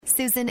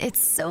Susan, it's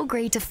so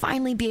great to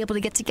finally be able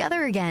to get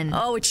together again.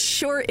 Oh, it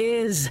sure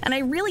is. And I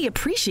really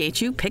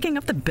appreciate you picking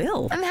up the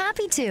bill. I'm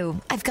happy to.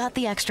 I've got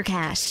the extra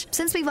cash.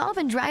 Since we've all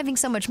been driving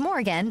so much more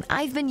again,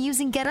 I've been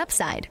using Get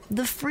Upside,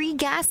 the free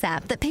gas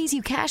app that pays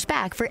you cash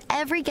back for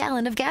every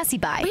gallon of gas you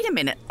buy. Wait a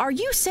minute. Are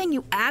you saying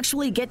you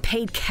actually get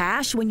paid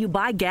cash when you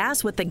buy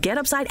gas with the Get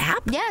Upside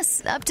app?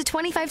 Yes, up to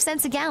 25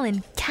 cents a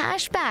gallon.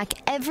 Cash back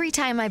every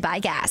time I buy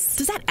gas.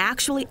 Does that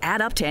actually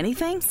add up to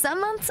anything?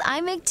 Some months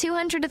I make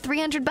 $200 to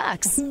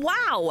 $300.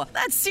 Wow,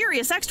 that's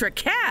serious extra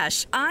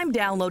cash. I'm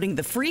downloading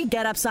the free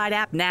Get Upside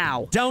app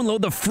now.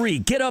 Download the free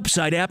Get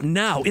Upside app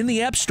now in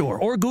the App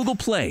Store or Google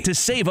Play to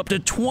save up to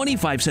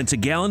 25 cents a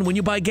gallon when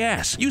you buy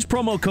gas. Use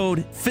promo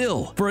code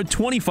PHIL for a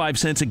 25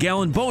 cents a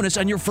gallon bonus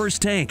on your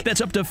first tank.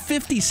 That's up to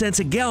 50 cents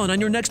a gallon on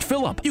your next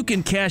fill-up. You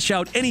can cash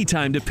out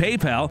anytime to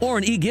PayPal or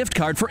an e-gift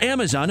card for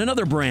Amazon and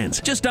other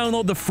brands. Just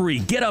download the free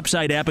Get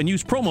Upside app and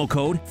use promo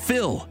code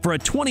PHIL for a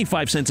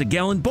 25 cents a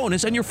gallon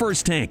bonus on your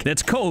first tank.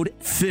 That's code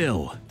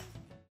PHIL.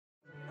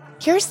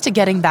 Here's to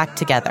getting back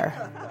together,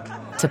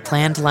 to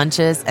planned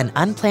lunches and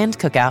unplanned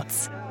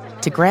cookouts,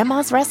 to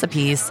grandma's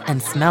recipes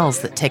and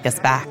smells that take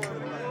us back,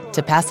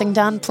 to passing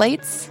down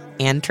plates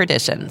and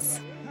traditions.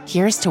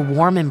 Here's to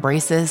warm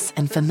embraces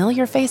and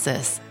familiar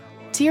faces,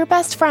 to your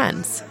best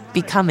friends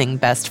becoming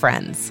best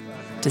friends,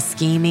 to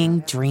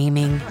scheming,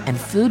 dreaming, and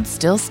food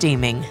still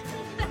steaming.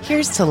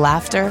 Here's to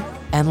laughter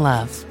and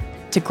love,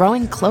 to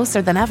growing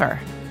closer than ever.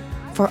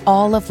 For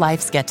all of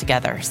life's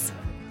get-togethers,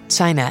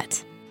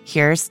 Chinette,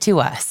 here's to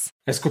us.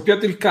 È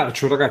scoppiato il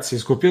calcio, ragazzi, è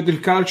scoppiato il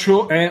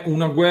calcio, è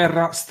una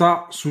guerra,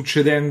 sta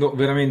succedendo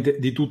veramente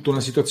di tutto, una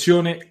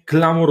situazione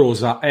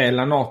clamorosa. È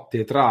la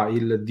notte tra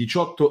il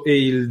 18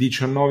 e il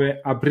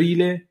 19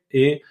 aprile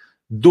e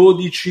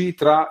 12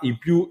 tra i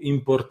più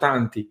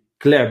importanti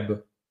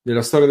club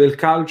della storia del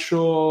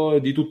calcio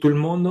di tutto il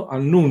mondo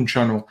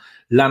annunciano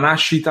la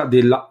nascita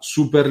della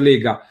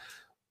Superlega.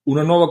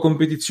 Una nuova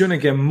competizione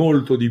che è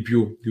molto di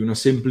più di una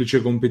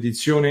semplice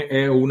competizione,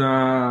 è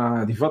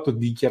una di fatto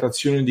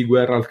dichiarazione di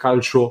guerra al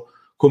calcio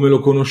come lo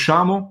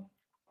conosciamo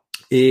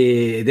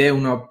ed è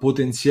una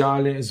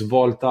potenziale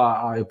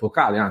svolta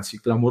epocale, anzi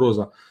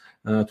clamorosa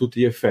a tutti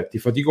gli effetti.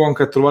 Fatico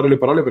anche a trovare le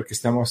parole perché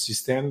stiamo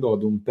assistendo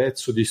ad un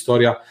pezzo di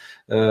storia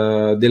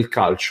del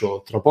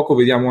calcio. Tra poco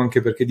vediamo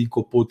anche perché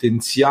dico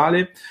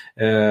potenziale.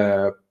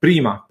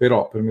 Prima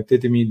però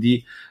permettetemi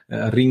di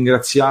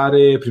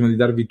ringraziare, prima di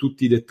darvi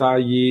tutti i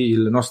dettagli,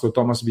 il nostro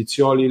Thomas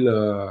Bizzioli,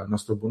 il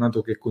nostro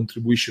abbonato che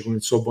contribuisce con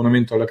il suo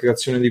abbonamento alla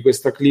creazione di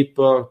questa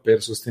clip.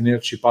 Per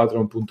sostenerci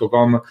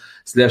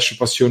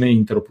patreon.com/passione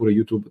Inter oppure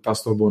YouTube,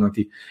 tasto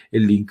abbonati e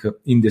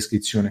link in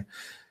descrizione.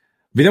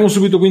 Vediamo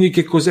subito quindi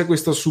che cos'è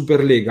questa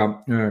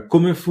Superlega,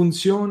 come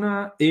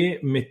funziona e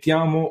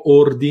mettiamo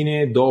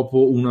ordine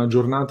dopo una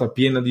giornata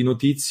piena di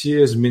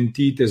notizie,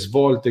 smentite,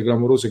 svolte,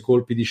 clamorose,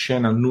 colpi di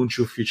scena,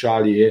 annunci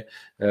ufficiali e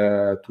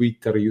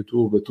Twitter,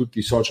 YouTube, tutti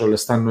i social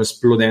stanno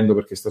esplodendo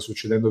perché sta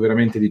succedendo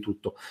veramente di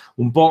tutto.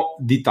 Un po'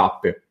 di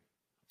tappe.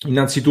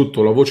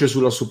 Innanzitutto la voce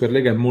sulla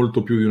Superlega è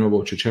molto più di una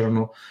voce,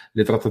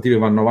 le trattative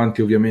vanno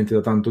avanti ovviamente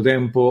da tanto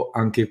tempo,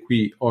 anche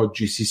qui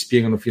oggi si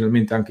spiegano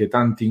finalmente anche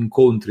tanti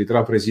incontri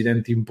tra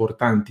presidenti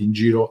importanti in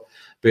giro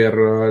per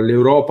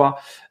l'Europa.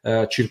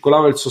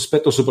 Circolava il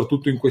sospetto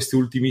soprattutto in queste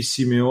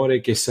ultimissime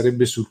ore che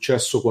sarebbe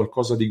successo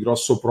qualcosa di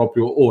grosso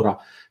proprio ora,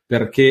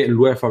 perché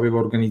l'UEFA aveva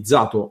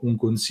organizzato un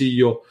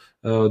consiglio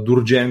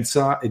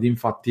d'urgenza ed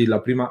infatti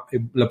la prima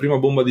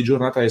bomba di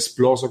giornata è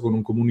esplosa con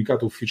un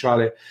comunicato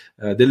ufficiale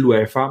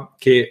dell'UEFA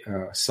che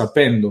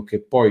sapendo che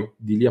poi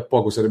di lì a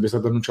poco sarebbe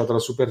stata annunciata la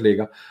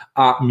Superlega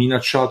ha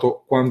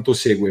minacciato quanto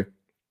segue: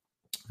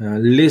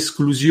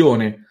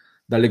 l'esclusione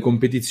dalle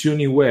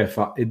competizioni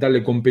UEFA e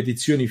dalle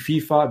competizioni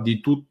FIFA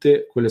di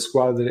tutte quelle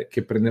squadre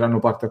che prenderanno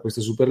parte a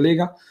questa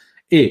Superlega,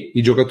 e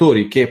i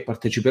giocatori che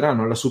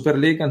parteciperanno alla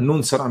Superlega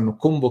non saranno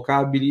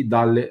convocabili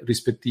dalle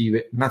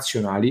rispettive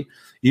nazionali.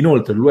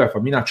 Inoltre l'UEFA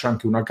minaccia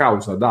anche una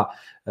causa da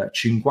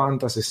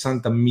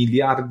 50-60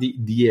 miliardi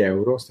di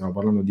euro, stiamo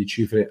parlando di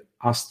cifre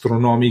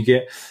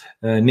astronomiche,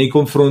 nei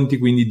confronti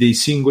quindi dei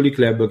singoli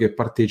club che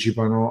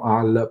partecipano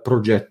al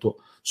progetto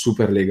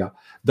Superlega.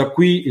 Da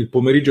qui il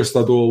pomeriggio è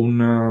stato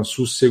un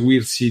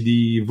susseguirsi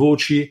di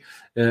voci.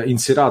 In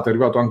serata è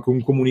arrivato anche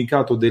un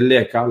comunicato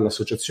dell'ECA,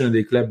 l'associazione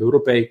dei club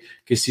europei,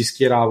 che si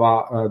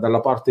schierava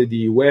dalla parte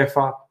di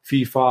UEFA,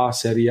 FIFA,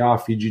 Serie A,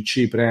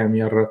 FIGC,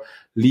 Premier,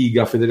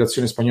 Liga,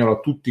 Federazione Spagnola,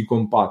 tutti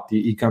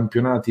compatti, i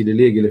campionati, le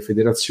leghe, le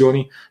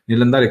federazioni,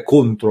 nell'andare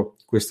contro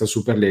questa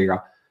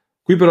Superlega.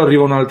 Qui però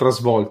arriva un'altra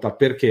svolta.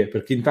 Perché?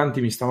 Perché in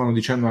tanti mi stavano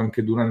dicendo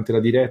anche durante la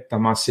diretta: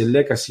 ma se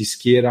l'ECA si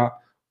schiera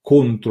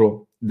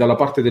contro, dalla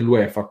parte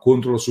dell'UEFA,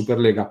 contro la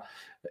Superlega,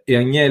 e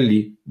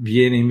Agnelli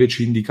viene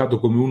invece indicato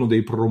come uno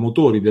dei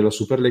promotori della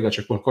Superlega,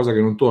 c'è qualcosa che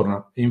non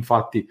torna. E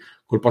infatti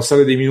col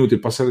passare dei minuti, il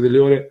passare delle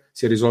ore,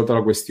 si è risolta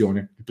la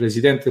questione. Il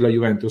presidente della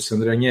Juventus,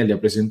 Andrea Agnelli, ha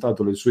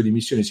presentato le sue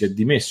dimissioni, si è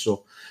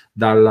dimesso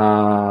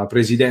dalla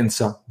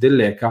presidenza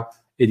dell'ECA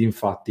ed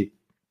infatti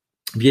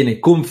viene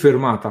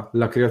confermata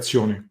la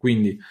creazione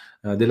quindi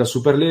della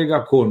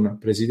Superlega, con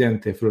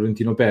presidente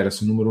Florentino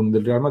Perez, numero 1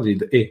 del Real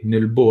Madrid, e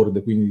nel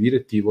board, quindi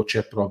direttivo,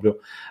 c'è proprio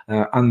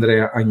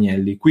Andrea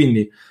Agnelli.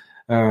 Quindi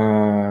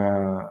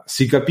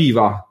si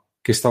capiva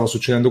che stava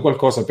succedendo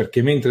qualcosa,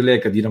 perché mentre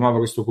l'ECA diramava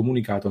questo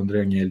comunicato,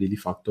 Andrea Agnelli di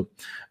fatto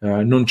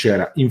non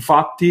c'era.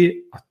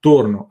 Infatti,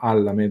 attorno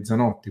alla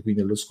mezzanotte, quindi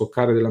allo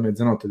scoccare della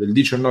mezzanotte del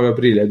 19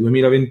 aprile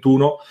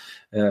 2021,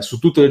 su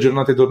tutte le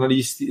giornate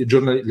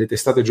le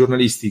testate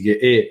giornalistiche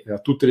e a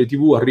tutte le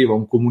TV arriva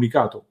un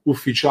comunicato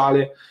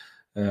ufficiale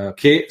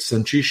che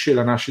sancisce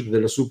la nascita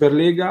della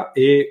Superlega,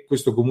 e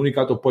questo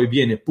comunicato poi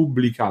viene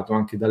pubblicato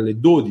anche dalle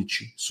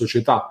 12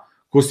 società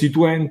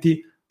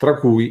costituenti, tra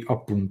cui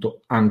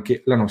appunto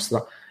anche la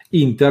nostra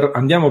Inter.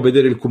 Andiamo a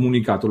vedere il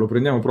comunicato, lo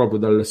prendiamo proprio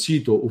dal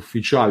sito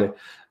ufficiale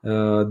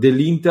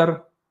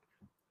dell'Inter.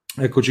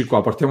 Eccoci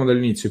qua, partiamo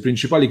dall'inizio. I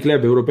principali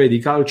club europei di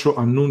calcio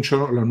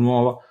annunciano la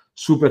nuova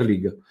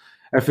Superlega.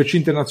 FC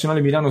Internazionale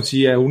Milano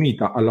si è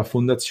unita alla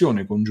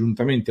fondazione,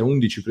 congiuntamente a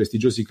 11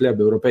 prestigiosi club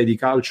europei di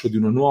calcio, di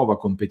una nuova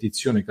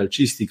competizione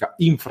calcistica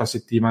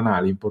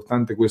infrasettimanale,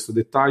 importante questo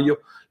dettaglio,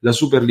 la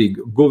Super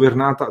League,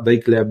 governata dai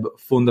club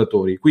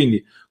fondatori.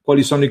 Quindi,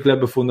 quali sono i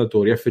club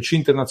fondatori? FC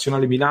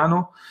Internazionale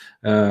Milano,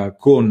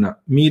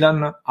 con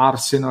Milan,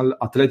 Arsenal,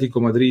 Atletico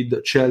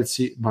Madrid,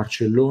 Chelsea,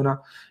 Barcellona,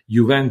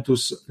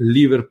 Juventus,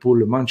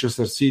 Liverpool,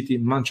 Manchester City,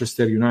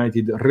 Manchester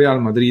United,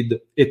 Real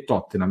Madrid e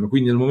Tottenham.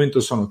 Quindi al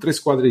momento sono 3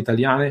 squadre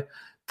italiane,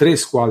 3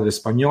 squadre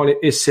spagnole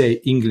e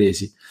 6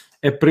 inglesi.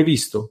 È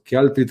previsto che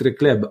altri 3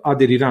 club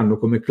aderiranno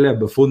come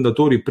club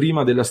fondatori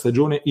prima della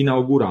stagione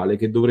inaugurale,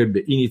 che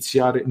dovrebbe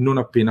iniziare non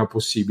appena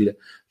possibile.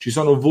 Ci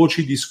sono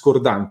voci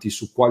discordanti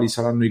su quali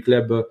saranno i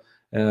club,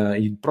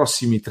 i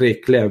prossimi 3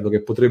 club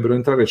che potrebbero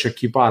entrare. C'è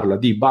chi parla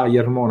di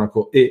Bayern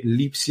Monaco e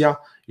Lipsia,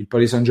 il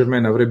Paris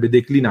Saint-Germain avrebbe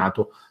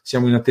declinato,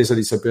 siamo in attesa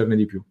di saperne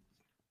di più.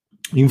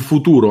 In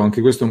futuro, anche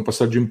questo è un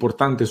passaggio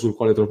importante sul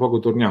quale tra poco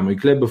torniamo, i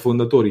club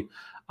fondatori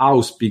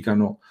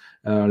auspicano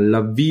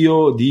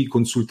l'avvio di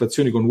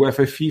consultazioni con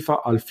UEFA e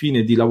FIFA al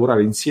fine di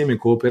lavorare insieme,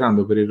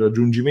 cooperando per il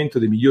raggiungimento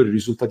dei migliori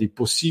risultati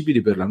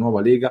possibili per la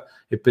nuova Lega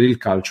e per il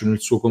calcio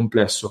nel suo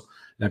complesso.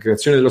 La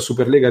creazione della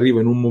Superlega arriva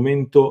in un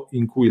momento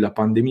in cui la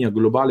pandemia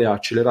globale ha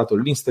accelerato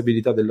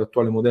l'instabilità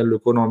dell'attuale modello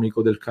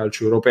economico del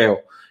calcio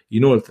europeo.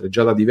 Inoltre,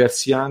 già da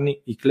diversi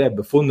anni, i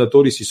club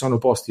fondatori si sono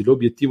posti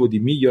l'obiettivo di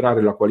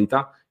migliorare la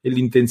qualità e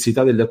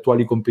l'intensità delle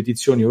attuali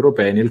competizioni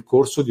europee nel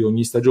corso di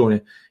ogni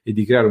stagione e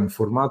di creare un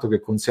formato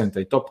che consenta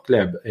ai top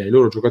club e ai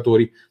loro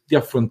giocatori di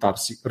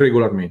affrontarsi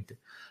regolarmente.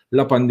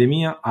 La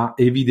pandemia ha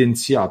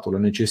evidenziato la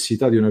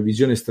necessità di una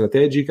visione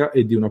strategica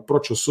e di un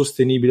approccio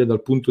sostenibile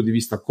dal punto di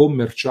vista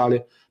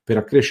commerciale per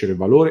accrescere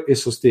valore e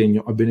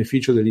sostegno a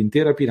beneficio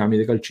dell'intera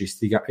piramide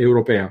calcistica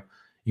europea.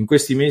 In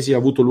questi mesi ha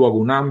avuto luogo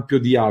un ampio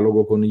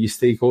dialogo con gli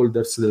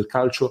stakeholders del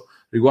calcio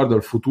riguardo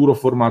al futuro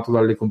formato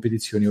dalle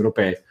competizioni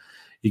europee.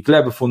 I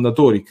club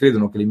fondatori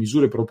credono che le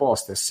misure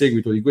proposte a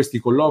seguito di questi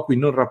colloqui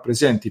non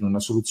rappresentino una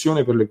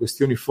soluzione per le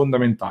questioni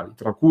fondamentali,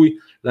 tra cui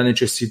la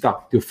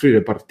necessità di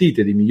offrire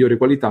partite di migliore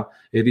qualità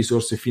e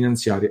risorse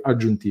finanziarie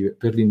aggiuntive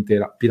per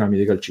l'intera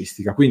piramide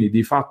calcistica. Quindi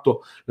di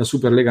fatto la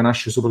Superlega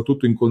nasce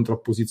soprattutto in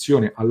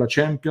contrapposizione alla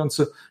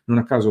Champions. Non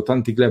a caso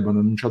tanti club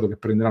hanno annunciato che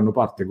prenderanno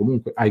parte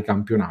comunque ai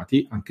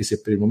campionati, anche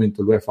se per il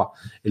momento l'UEFA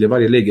e le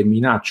varie leghe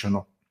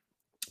minacciano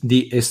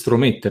di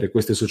estromettere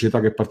queste società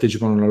che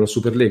partecipano alla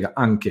Superlega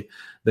anche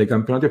dai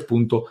campionati.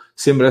 Appunto,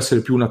 sembra essere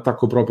più un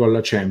attacco proprio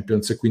alla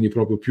Champions e quindi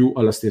proprio più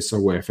alla stessa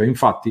UEFA.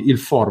 Infatti il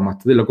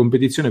format della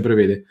competizione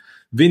prevede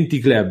 20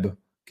 club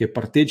che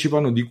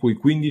partecipano, di cui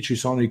 15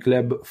 sono i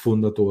club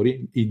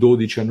fondatori, i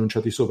 12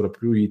 annunciati sopra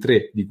più i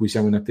 3 di cui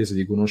siamo in attesa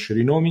di conoscere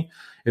i nomi,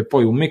 e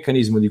poi un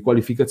meccanismo di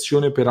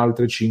qualificazione per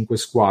altre 5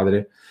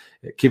 squadre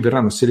che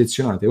verranno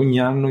selezionate ogni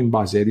anno in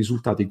base ai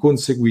risultati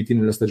conseguiti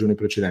nella stagione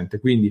precedente.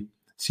 Quindi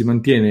si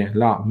mantiene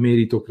la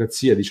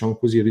meritocrazia, diciamo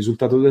così, il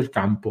risultato del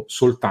campo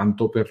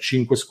soltanto per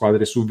 5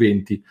 squadre su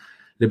 20.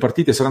 Le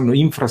partite saranno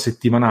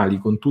infrasettimanali,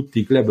 con tutti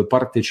i club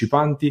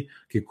partecipanti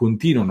che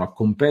continuano a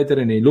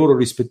competere nei loro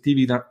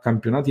rispettivi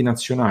campionati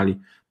nazionali,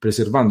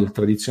 preservando il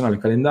tradizionale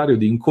calendario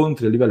di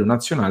incontri a livello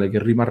nazionale che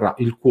rimarrà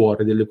il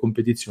cuore delle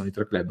competizioni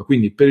tra club.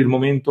 Quindi per il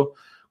momento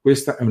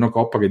questa è una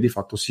coppa che di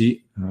fatto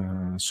si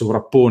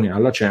sovrappone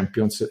alla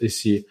Champions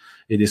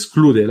ed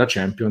esclude la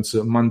Champions,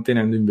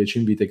 mantenendo invece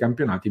in vita i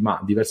campionati, ma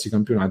diversi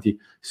campionati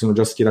si sono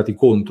già schierati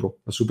contro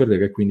la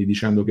Superlega e quindi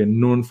dicendo che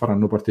non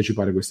faranno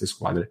partecipare queste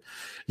squadre.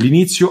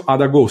 L'inizio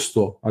ad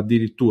agosto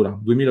addirittura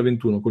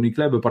 2021, con i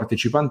club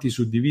partecipanti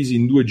suddivisi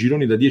in 2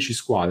 gironi da 10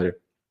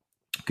 squadre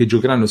che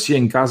giocheranno sia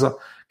in casa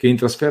che in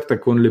trasferta, e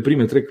con le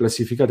prime 3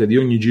 classificate di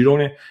ogni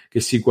girone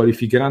che si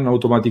qualificheranno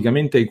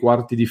automaticamente ai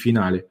quarti di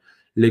finale.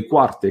 Le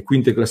quarte e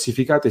quinte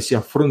classificate si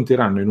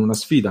affronteranno in una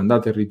sfida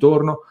andata e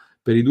ritorno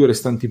per i 2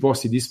 restanti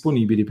posti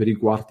disponibili per i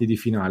quarti di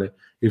finale.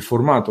 Il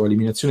formato a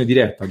eliminazione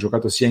diretta,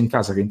 giocato sia in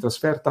casa che in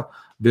trasferta,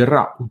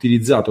 verrà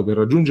utilizzato per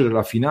raggiungere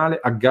la finale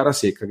a gara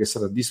secca, che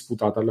sarà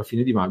disputata alla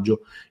fine di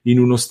maggio in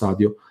uno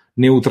stadio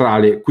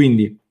neutrale.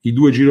 Quindi i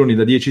 2 gironi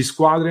da 10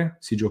 squadre,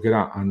 si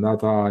giocherà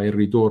andata e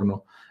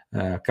ritorno,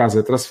 casa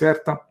e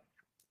trasferta.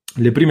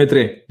 Le prime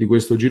 3 di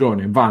questo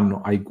girone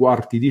vanno ai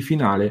quarti di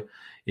finale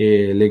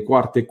e le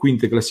quarte e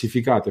quinte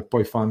classificate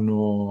poi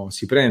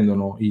si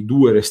prendono i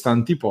 2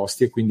 restanti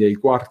posti, e quindi ai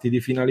quarti di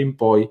finale in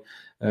poi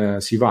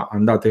si va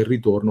andata e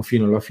ritorno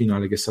fino alla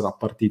finale, che sarà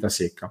partita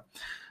secca.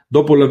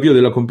 Dopo l'avvio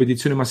della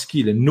competizione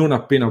maschile, non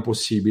appena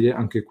possibile,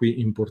 anche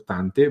qui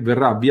importante,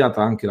 verrà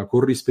avviata anche la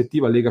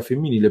corrispettiva Lega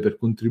femminile per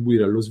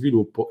contribuire allo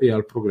sviluppo e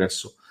al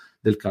progresso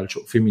del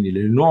calcio femminile.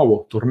 Il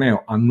nuovo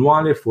torneo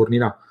annuale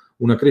fornirà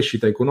una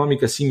crescita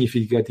economica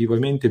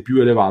significativamente più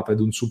elevata ed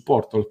un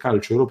supporto al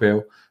calcio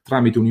europeo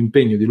tramite un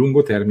impegno di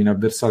lungo termine a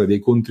versare dei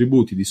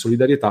contributi di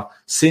solidarietà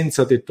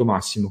senza tetto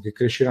massimo, che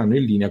cresceranno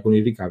in linea con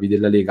i ricavi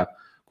della Lega.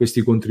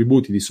 Questi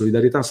contributi di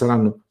solidarietà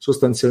saranno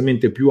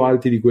sostanzialmente più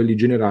alti di quelli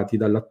generati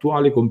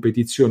dall'attuale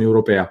competizione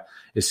europea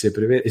e si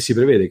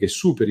prevede che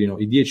superino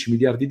i 10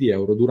 miliardi di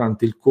euro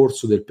durante il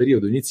corso del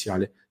periodo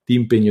iniziale di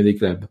impegno dei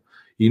club.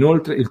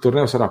 Inoltre, il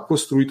torneo sarà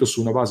costruito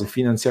su una base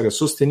finanziaria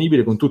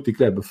sostenibile, con tutti i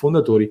club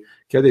fondatori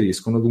che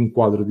aderiscono ad un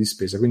quadro di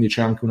spesa. Quindi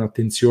c'è anche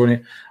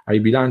un'attenzione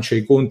ai bilanci,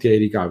 ai conti e ai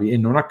ricavi, e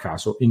non a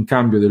caso, in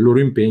cambio del loro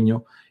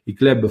impegno, i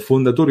club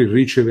fondatori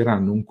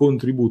riceveranno un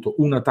contributo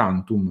una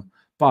tantum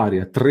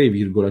pari a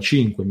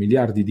 3,5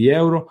 miliardi di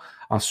euro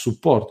a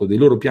supporto dei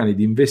loro piani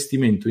di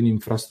investimento in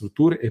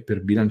infrastrutture e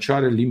per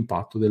bilanciare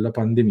l'impatto della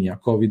pandemia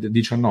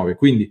Covid-19.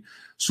 Quindi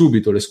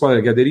subito le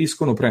squadre che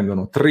aderiscono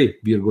prendono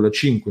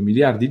 3,5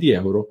 miliardi di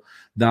euro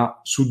da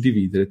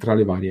suddividere tra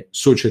le varie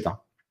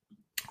società.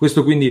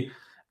 Questo quindi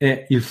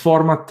è il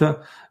format.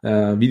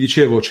 Vi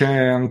dicevo,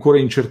 c'è ancora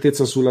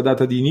incertezza sulla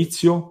data di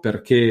inizio,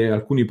 perché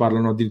alcuni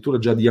parlano addirittura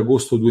già di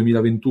agosto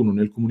 2021.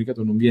 Nel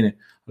comunicato non viene,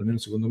 almeno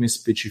secondo me,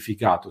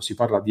 specificato, si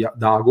parla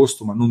da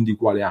agosto ma non di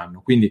quale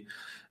anno, quindi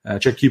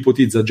c'è chi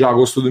ipotizza già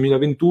agosto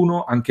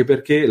 2021, anche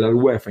perché la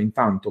UEFA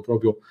intanto,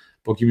 proprio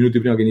pochi minuti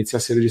prima che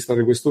iniziasse a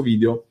registrare questo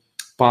video,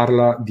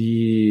 parla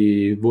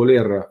di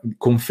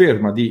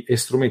conferma di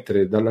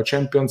estromettere dalla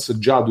Champions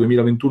già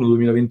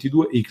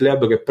 2021-2022 i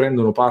club che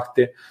prendono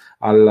parte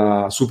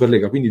alla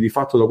Superlega. Quindi di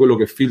fatto, da quello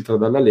che filtra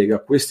dalla Lega,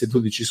 queste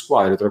 12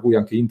 squadre, tra cui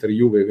anche Inter,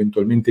 Juve,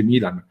 eventualmente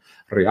Milan,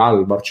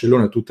 Real,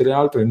 Barcellona e tutte le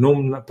altre,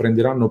 non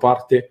prenderanno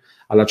parte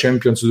alla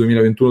Champions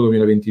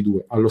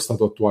 2021-2022 allo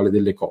stato attuale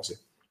delle cose.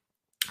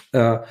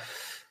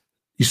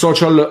 I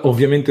social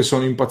ovviamente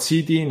sono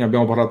impazziti, ne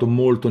abbiamo parlato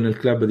molto nel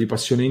club di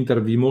Passione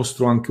Inter. Vi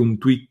mostro anche un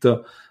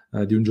tweet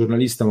di un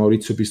giornalista,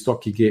 Maurizio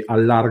Pistocchi, che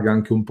allarga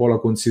anche un po' la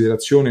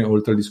considerazione,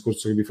 oltre al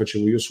discorso che vi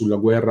facevo io sulla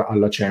guerra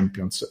alla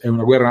Champions. È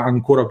una guerra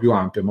ancora più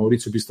ampia.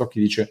 Maurizio Pistocchi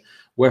dice: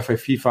 UEFA e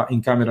FIFA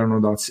incamerano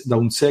da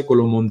un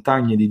secolo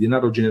montagne di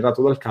denaro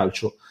generato dal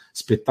calcio,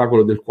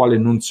 spettacolo del quale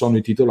non sono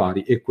i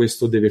titolari, e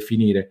questo deve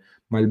finire.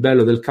 Ma il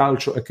bello del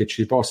calcio è che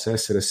ci possa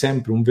essere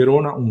sempre un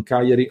Verona, un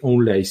Cagliari o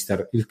un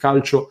Leicester. Il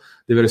calcio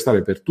deve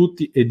restare per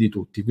tutti e di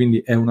tutti.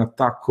 Quindi è un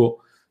attacco,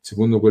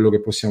 secondo quello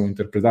che possiamo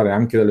interpretare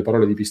anche dalle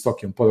parole di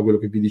Pistocchi, un po' da quello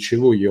che vi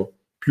dicevo io,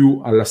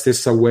 più alla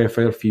stessa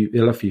UEFA e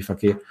alla FIFA,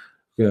 che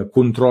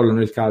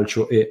controllano il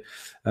calcio e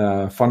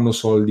fanno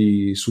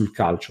soldi sul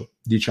calcio,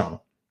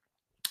 diciamo.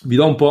 Vi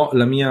do un po'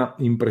 la mia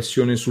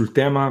impressione sul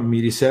tema,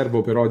 mi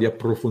riservo però di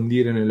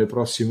approfondire nelle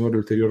prossime ore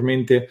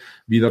ulteriormente,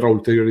 vi darò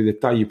ulteriori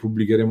dettagli,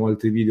 pubblicheremo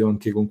altri video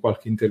anche con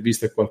qualche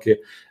intervista e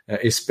qualche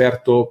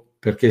esperto,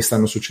 perché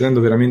stanno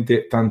succedendo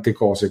veramente tante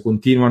cose,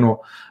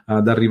 continuano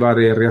ad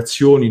arrivare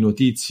reazioni,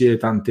 notizie,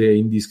 tante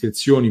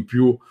indiscrezioni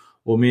più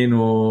o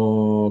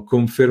meno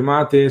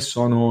confermate,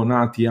 sono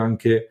nati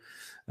anche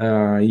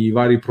i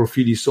vari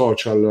profili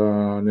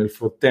social nel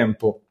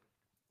frattempo,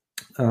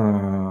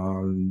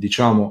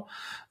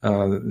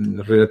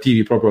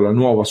 relativi proprio alla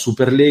nuova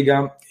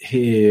Superlega,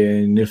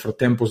 e nel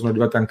frattempo sono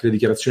arrivate anche le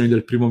dichiarazioni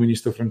del primo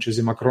ministro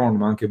francese Macron,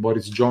 ma anche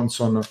Boris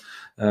Johnson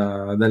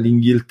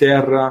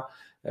dall'Inghilterra,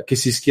 che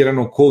si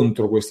schierano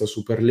contro questa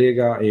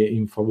Superlega e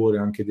in favore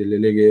anche delle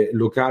leghe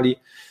locali.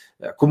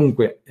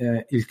 Comunque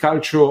il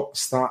calcio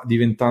sta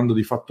diventando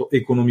di fatto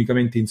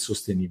economicamente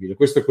insostenibile.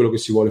 Questo è quello che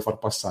si vuole far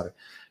passare.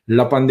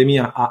 La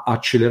pandemia ha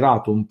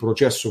accelerato un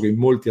processo che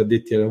molti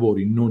addetti ai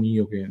lavori, non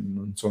io che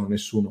non sono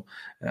nessuno,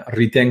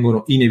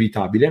 ritengono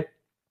inevitabile,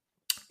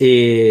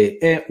 e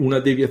è una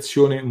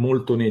deviazione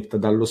molto netta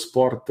dallo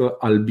sport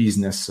al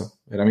business,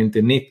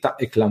 veramente netta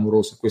e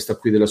clamorosa questa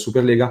qui della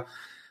Superlega.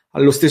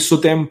 Allo stesso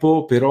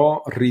tempo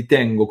però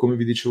ritengo, come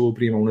vi dicevo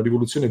prima, una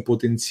rivoluzione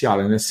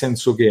potenziale, nel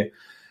senso che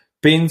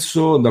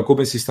penso, da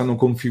come si stanno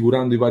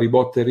configurando i vari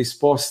botta e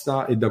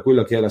risposta e da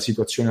quella che è la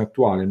situazione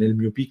attuale, nel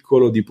mio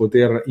piccolo, di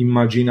poter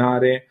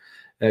immaginare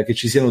che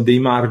ci siano dei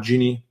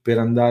margini per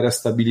andare a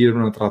stabilire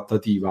una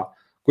trattativa.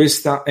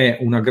 Questa è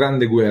una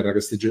grande guerra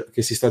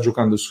che si sta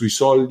giocando sui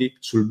soldi,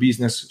 sul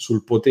business,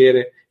 sul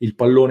potere. Il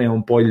pallone è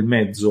un po' il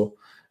mezzo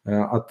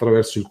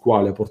attraverso il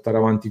quale portare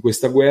avanti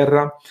questa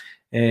guerra.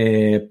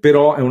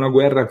 Però è una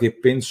guerra che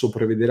penso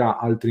prevederà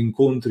altri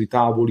incontri,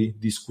 tavoli,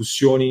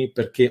 discussioni,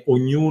 perché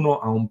ognuno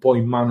ha un po'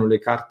 in mano le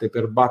carte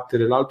per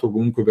battere l'altro,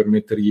 comunque per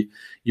mettergli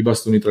i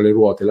bastoni tra le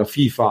ruote. La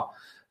FIFA,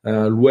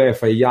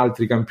 l'UEFA e gli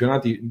altri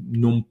campionati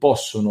non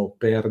possono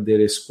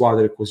perdere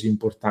squadre così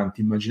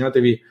importanti.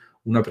 Immaginatevi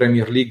una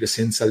Premier League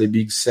senza le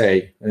Big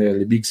 6,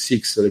 le Big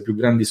 6, le più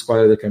grandi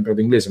squadre del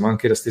campionato inglese, ma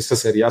anche la stessa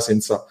Serie A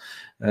senza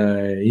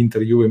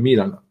Inter, Juve e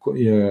Milan.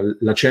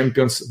 La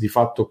Champions di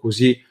fatto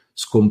così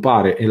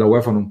scompare e la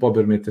UEFA non può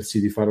permettersi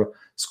di far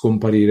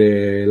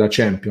scomparire la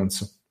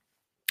Champions.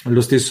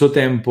 Allo stesso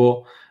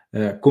tempo,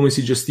 come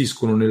si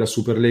gestiscono nella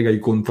Superlega i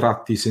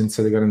contratti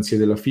senza le garanzie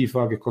della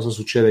FIFA? Che cosa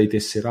succede ai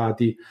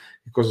tesserati?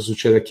 Che cosa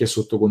succede a chi è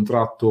sotto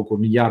contratto,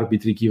 con gli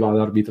arbitri, chi va ad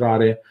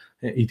arbitrare,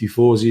 i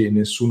tifosi,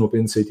 nessuno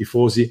pensa ai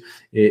tifosi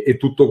e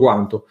tutto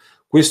quanto.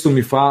 Questo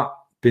mi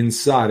fa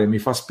pensare, mi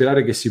fa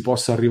sperare che si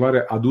possa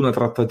arrivare ad una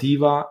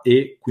trattativa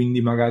e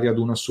quindi magari ad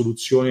una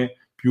soluzione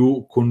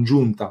più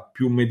congiunta,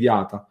 più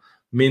immediata,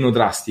 meno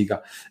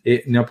drastica.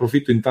 E ne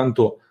approfitto,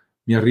 intanto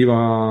mi arriva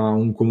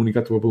un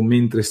comunicato proprio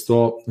mentre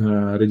sto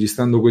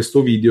registrando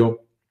questo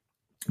video,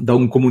 da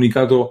un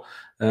comunicato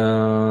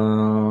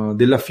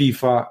della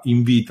FIFA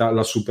invita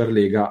la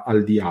Superlega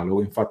al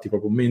dialogo. Infatti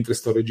proprio mentre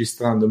sto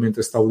registrando,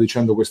 mentre stavo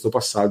dicendo questo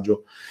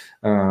passaggio,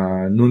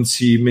 non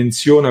si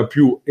menziona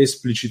più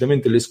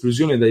esplicitamente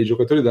l'esclusione dai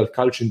giocatori dal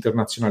calcio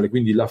internazionale,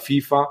 quindi la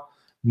FIFA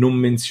non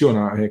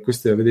menziona,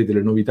 queste vedete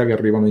le novità che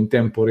arrivano in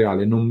tempo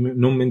reale,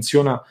 non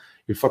menziona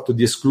il fatto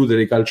di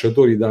escludere i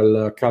calciatori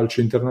dal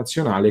calcio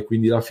internazionale,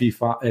 quindi la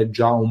FIFA è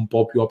già un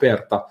po' più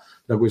aperta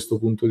da questo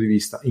punto di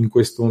vista in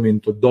questo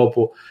momento,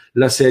 dopo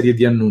la serie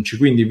di annunci.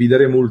 Quindi vi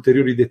daremo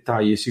ulteriori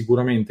dettagli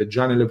sicuramente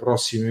già nelle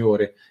prossime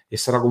ore e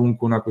sarà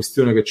comunque una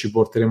questione che ci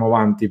porteremo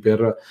avanti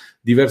per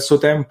diverso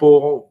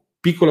tempo.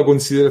 Piccola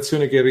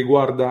considerazione che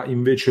riguarda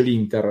invece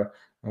l'Inter,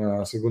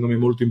 secondo me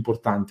molto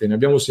importante. Ne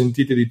abbiamo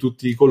sentite di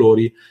tutti i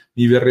colori,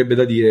 mi verrebbe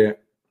da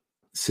dire,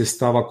 se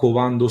stava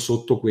covando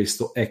sotto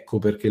questo, ecco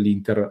perché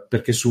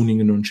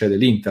Suning non c'è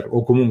dell'Inter,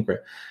 o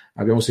comunque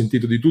abbiamo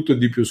sentito di tutto e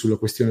di più sulla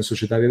questione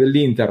societaria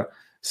dell'Inter.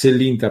 Se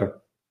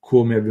l'Inter,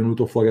 come è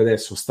venuto fuori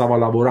adesso, stava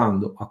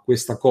lavorando a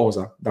questa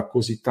cosa da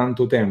così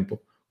tanto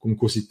tempo, con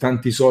così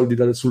tanti soldi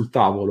sul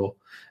tavolo,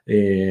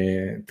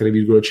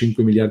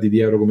 3,5 miliardi di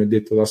euro come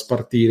detto da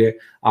spartire,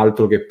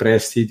 altro che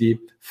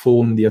prestiti,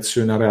 fondi,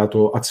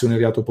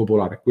 azionariato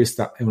popolare,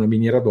 questa è una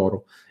miniera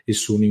d'oro e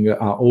Suning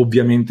ha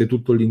ovviamente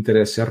tutto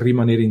l'interesse a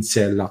rimanere in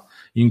sella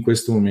in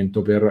questo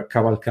momento per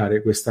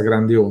cavalcare questa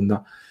grande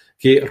onda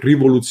che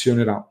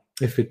rivoluzionerà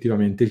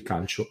effettivamente il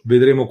calcio.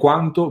 Vedremo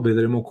quanto,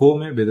 vedremo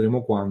come,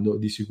 vedremo quando.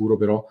 Di sicuro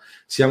però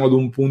siamo ad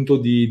un punto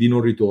di non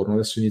ritorno.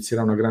 Adesso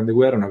inizierà una grande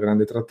guerra, una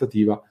grande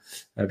trattativa.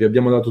 Vi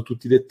abbiamo dato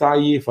tutti i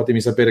dettagli,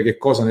 fatemi sapere che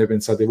cosa ne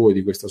pensate voi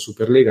di questa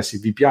Superlega, se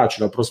vi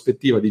piace la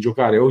prospettiva di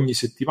giocare ogni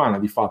settimana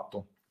di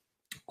fatto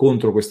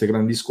contro queste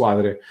grandi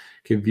squadre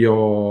che vi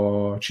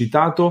ho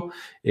citato,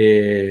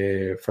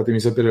 e fatemi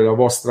sapere la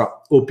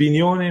vostra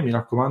opinione. Mi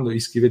raccomando,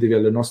 iscrivetevi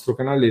al nostro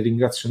canale.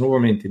 Ringrazio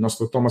nuovamente il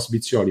nostro Thomas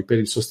Bizzioli per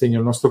il sostegno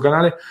al nostro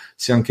canale.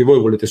 Se anche voi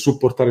volete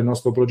supportare il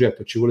nostro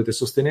progetto e ci volete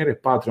sostenere,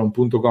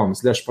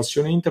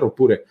 patreon.com/passioneinter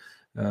oppure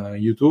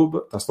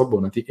YouTube, tasto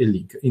abbonati e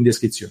link in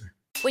descrizione.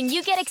 When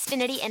you get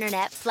Xfinity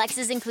Internet, Flex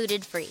is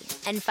included free,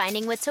 and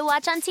finding what to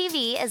watch on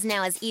TV is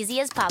now as easy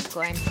as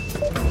popcorn.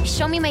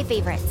 Show me my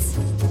favorites.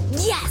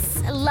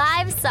 Yes,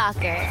 live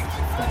soccer.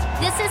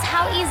 This is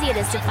how easy it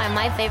is to find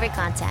my favorite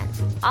content,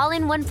 all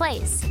in one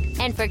place.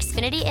 And for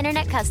Xfinity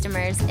Internet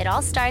customers, it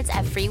all starts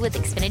at free with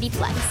Xfinity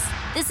Flex.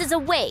 This is a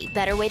way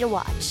better way to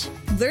watch.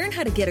 Learn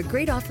how to get a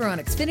great offer on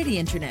Xfinity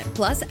Internet.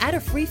 Plus, add a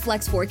free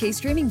Flex 4K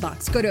streaming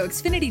box. Go to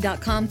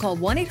Xfinity.com, call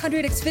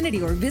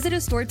 1-800-XFINITY, or visit a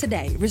store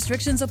today.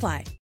 Restrictions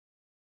apply.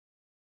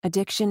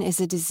 Addiction is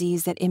a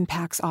disease that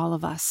impacts all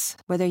of us.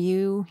 Whether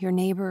you, your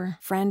neighbor,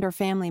 friend, or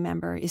family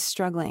member is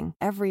struggling,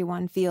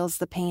 everyone feels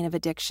the pain of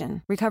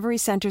addiction. Recovery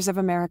Centers of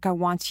America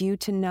wants you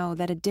to know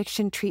that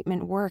addiction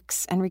treatment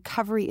works and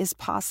recovery is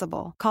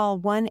possible. Call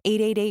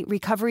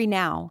 1-888-RECOVERY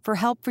now for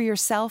help for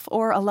yourself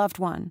or a loved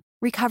one.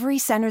 Recovery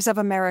Centers of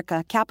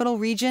America, Capital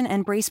Region,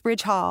 and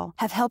Bracebridge Hall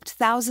have helped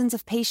thousands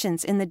of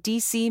patients in the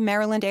D.C.,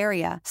 Maryland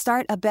area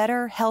start a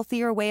better,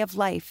 healthier way of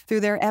life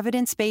through their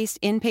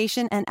evidence-based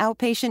inpatient and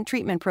outpatient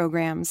treatment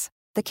programs.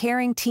 The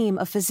caring team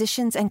of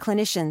physicians and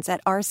clinicians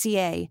at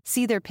RCA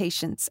see their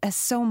patients as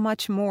so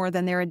much more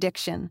than their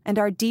addiction and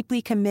are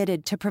deeply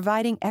committed to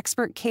providing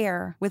expert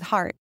care with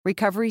heart.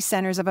 Recovery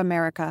Centers of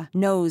America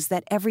knows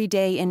that every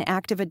day in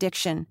active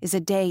addiction is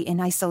a day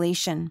in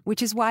isolation,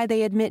 which is why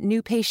they admit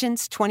new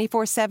patients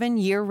 24/7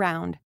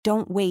 year-round.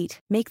 Don't wait.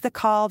 Make the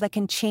call that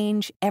can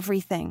change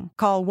everything.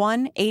 Call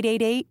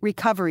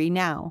 1-888-RECOVERY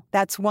now.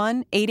 That's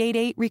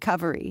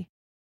 1-888-RECOVERY.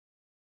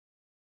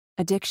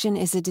 Addiction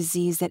is a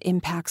disease that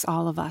impacts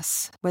all of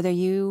us. Whether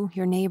you,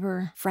 your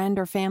neighbor, friend,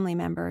 or family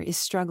member is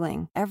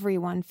struggling,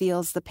 everyone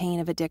feels the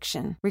pain of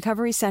addiction.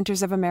 Recovery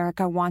Centers of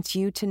America wants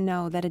you to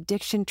know that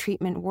addiction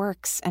treatment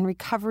works and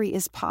recovery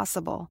is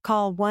possible.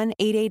 Call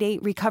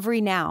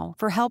 1-888-RECOVERY now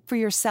for help for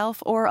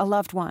yourself or a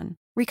loved one.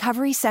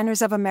 Recovery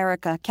Centers of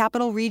America,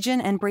 Capital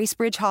Region, and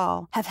Bracebridge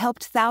Hall have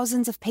helped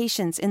thousands of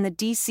patients in the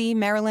D.C.,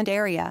 Maryland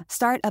area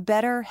start a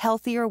better,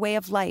 healthier way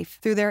of life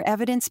through their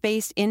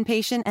evidence-based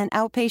inpatient and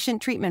outpatient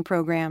treatment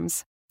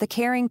programs. The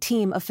caring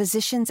team of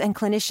physicians and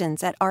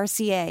clinicians at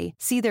RCA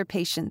see their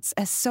patients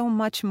as so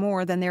much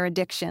more than their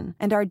addiction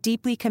and are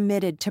deeply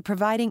committed to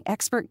providing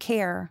expert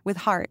care with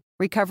heart.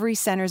 Recovery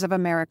Centers of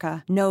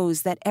America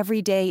knows that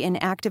every day in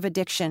active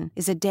addiction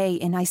is a day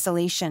in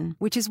isolation,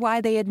 which is why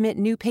they admit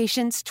new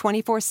patients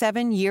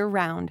 24/7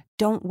 year-round.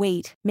 Don't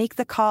wait. Make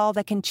the call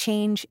that can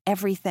change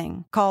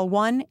everything. Call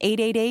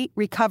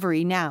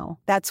 1-888-RECOVERY now.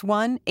 That's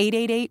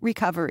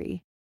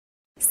 1-888-RECOVERY.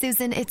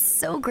 Susan, it's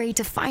so great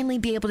to finally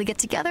be able to get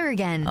together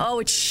again. Oh,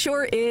 it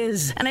sure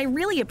is. And I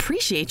really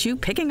appreciate you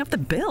picking up the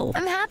bill.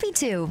 I'm happy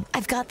to.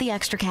 I've got the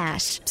extra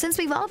cash. Since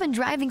we've all been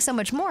driving so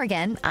much more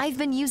again, I've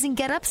been using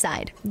Get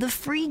Upside, the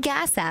free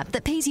gas app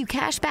that pays you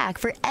cash back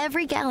for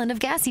every gallon of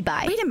gas you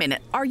buy. Wait a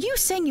minute. Are you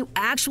saying you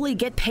actually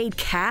get paid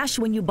cash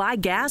when you buy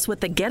gas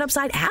with the Get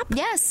Upside app?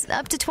 Yes,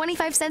 up to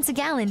 25 cents a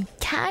gallon.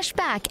 Cash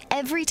back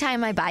every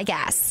time I buy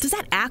gas. Does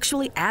that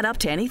actually add up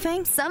to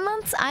anything? Some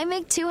months I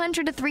make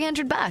 $200 to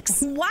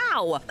 $300.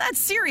 Wow, that's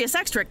serious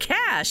extra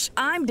cash.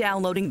 I'm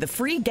downloading the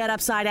free Get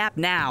Upside app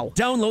now.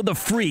 Download the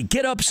free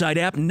Get Upside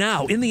app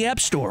now in the App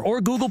Store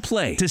or Google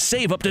Play to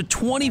save up to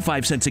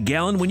 25 cents a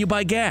gallon when you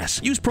buy gas.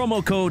 Use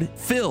promo code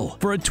PHIL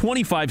for a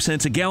 25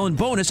 cents a gallon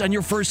bonus on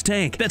your first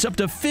tank. That's up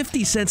to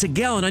 50 cents a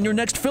gallon on your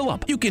next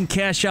fill-up. You can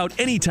cash out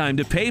anytime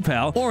to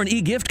PayPal or an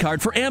e-gift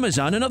card for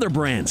Amazon and other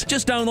brands.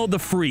 Just download the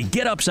free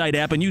Get Upside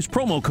app and use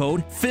promo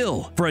code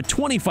PHIL for a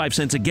 25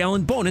 cents a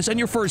gallon bonus on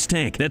your first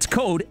tank. That's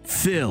code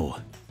PHIL.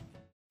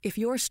 If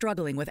you're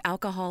struggling with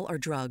alcohol or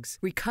drugs,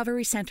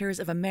 Recovery Centers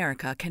of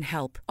America can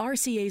help.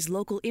 RCA's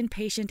local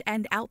inpatient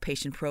and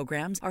outpatient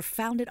programs are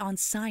founded on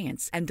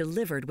science and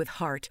delivered with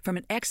heart from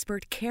an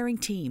expert caring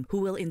team who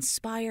will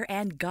inspire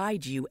and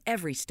guide you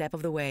every step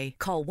of the way.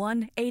 Call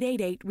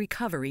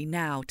 1-888-RECOVERY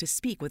now to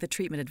speak with a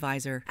treatment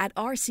advisor. At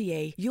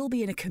RCA, you'll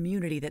be in a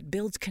community that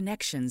builds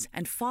connections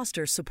and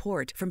fosters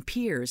support from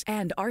peers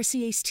and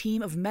RCA's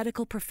team of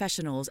medical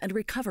professionals and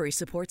recovery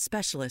support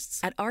specialists.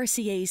 At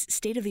RCA's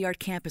state-of-the-art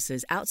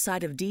campuses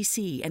outside of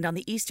D.C. and on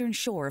the Eastern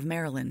Shore of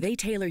Maryland, they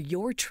tailor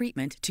your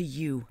treatment to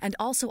you and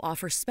also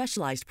offer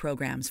specialized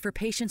programs for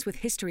patients with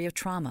history of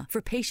trauma,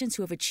 for patients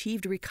who have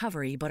achieved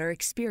recovery but are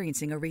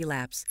experiencing a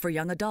relapse, for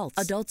young adults,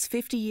 adults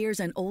 50 years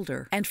and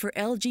older, and for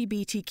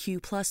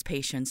LGBTQ plus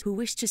patients who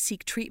wish to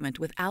seek treatment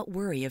without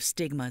worry of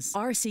stigmas.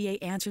 RCA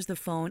answers the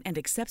phone and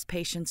accepts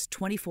patients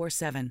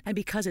 24/7. And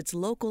because it's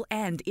local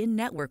and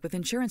in-network with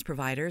insurance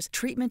providers,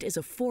 treatment is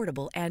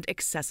affordable and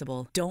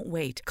accessible. Don't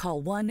wait.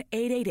 Call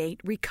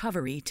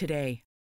 1-888-RECOVERY today.